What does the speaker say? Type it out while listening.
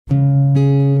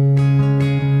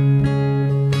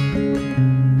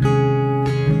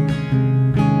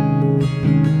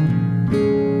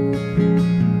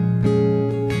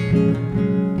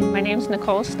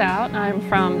Stout. I'm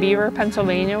from Beaver,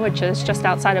 Pennsylvania, which is just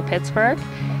outside of Pittsburgh.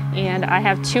 And I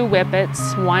have two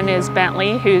Whippets. One is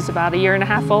Bentley, who's about 1.5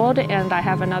 years old, and I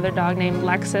have another dog named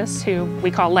Lexus, who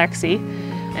we call Lexi,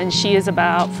 and she is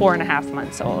about 4.5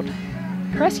 months old.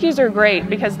 Rescues are great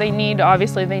because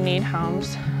obviously they need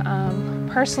homes.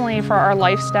 Personally, for our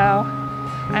lifestyle,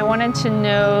 I wanted to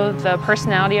know the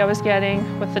personality I was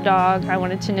getting with the dog. I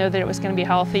wanted to know that it was going to be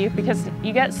healthy because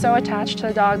you get so attached to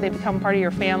the dog, they become part of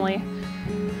your family.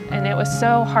 And it was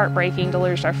so heartbreaking to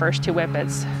lose our first two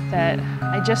Whippets that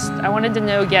I wanted to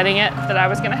know getting it that I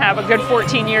was going to have a good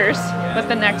 14 years with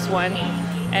the next one.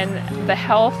 And the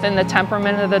health and the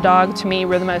temperament of the dog to me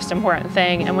were the most important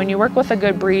thing. And when you work with a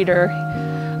good breeder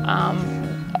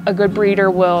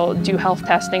will do health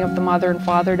testing of the mother and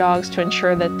father dogs to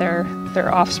ensure that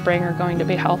their offspring are going to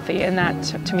be healthy. And that,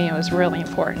 to me, was really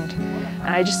important. And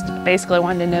I just basically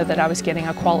wanted to know that I was getting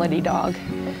a quality dog.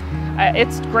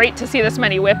 It's great to see this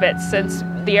many Whippets. Since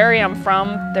the area I'm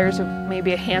from, there's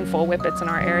maybe a handful of Whippets in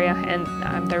our area,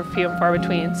 and they're few and far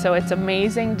between. So it's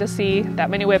amazing to see that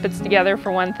many Whippets together,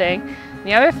 for one thing.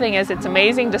 The other thing is it's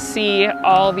amazing to see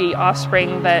all the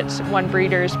offspring that one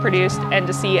breeder's produced and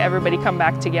to see everybody come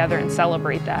back together and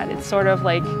celebrate that. It's sort of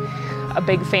like a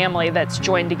big family that's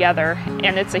joined together,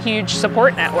 and it's a huge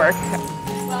support network.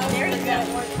 Well, there you go.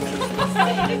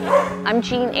 I'm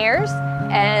Jean Ayers,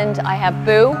 and I have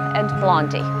Boo and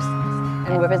Blondie.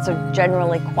 And Whippets are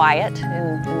generally quiet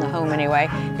in the home anyway.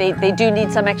 They do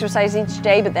need some exercise each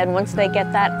day, but then once they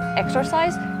get that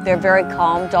exercise, they're very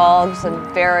calm dogs and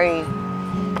very,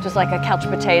 just like a couch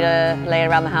potato laying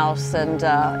around the house, and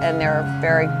they're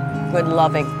very good,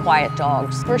 loving, quiet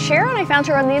dogs. For Sharon, I found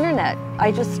her on the internet.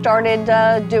 I just started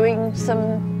doing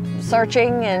some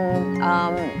searching,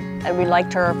 and we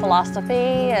liked her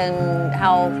philosophy and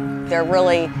how they're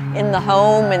really in the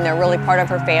home and they're really part of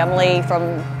her family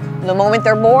from the moment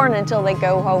they're born until they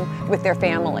go home with their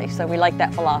family. So we like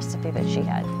that philosophy that she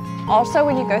had. Also,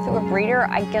 when you go through a breeder,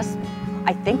 I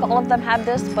think all of them have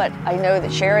this, but I know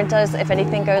that Sharon does. If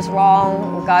anything goes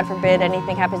wrong, God forbid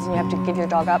anything happens and you have to give your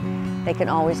dog up, they can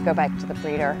always go back to the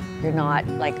breeder. You're not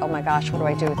like, oh my gosh, what do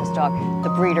I do with this dog? The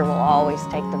breeder will always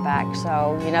take them back.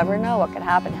 So you never know what could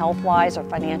happen health-wise or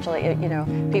financially. You know,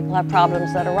 people have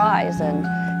problems that arise, and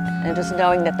just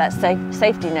knowing that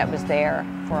safety net was there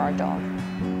for our dog.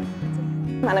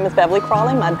 My name is Beverly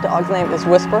Crawley. My dog's name is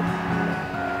Whisper.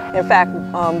 In fact,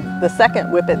 the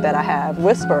second Whippet that I have,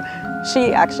 Whisper,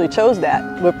 she actually chose that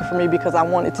Whippet for me because I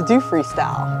wanted to do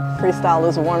freestyle. Freestyle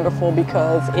is wonderful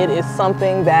because it is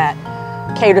something that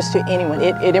caters to anyone.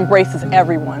 It embraces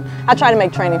everyone. I try to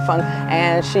make training fun,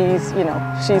 and she's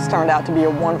turned out to be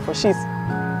she's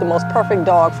the most perfect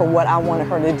dog for what I wanted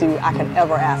her to do I could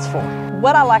ever ask for.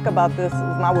 What I like about this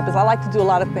with my Whippets, I like to do a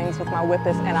lot of things with my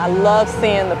Whippets, and I love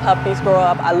seeing the puppies grow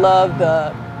up. I love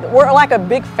we're like a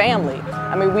big family.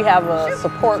 I mean, we have a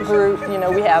support group, you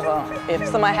know, if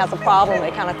somebody has a problem, they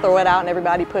kind of throw it out and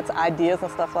everybody puts ideas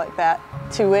and stuff like that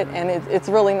to it, and it's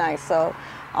really nice. So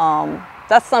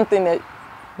that's something that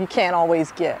you can't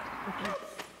always get.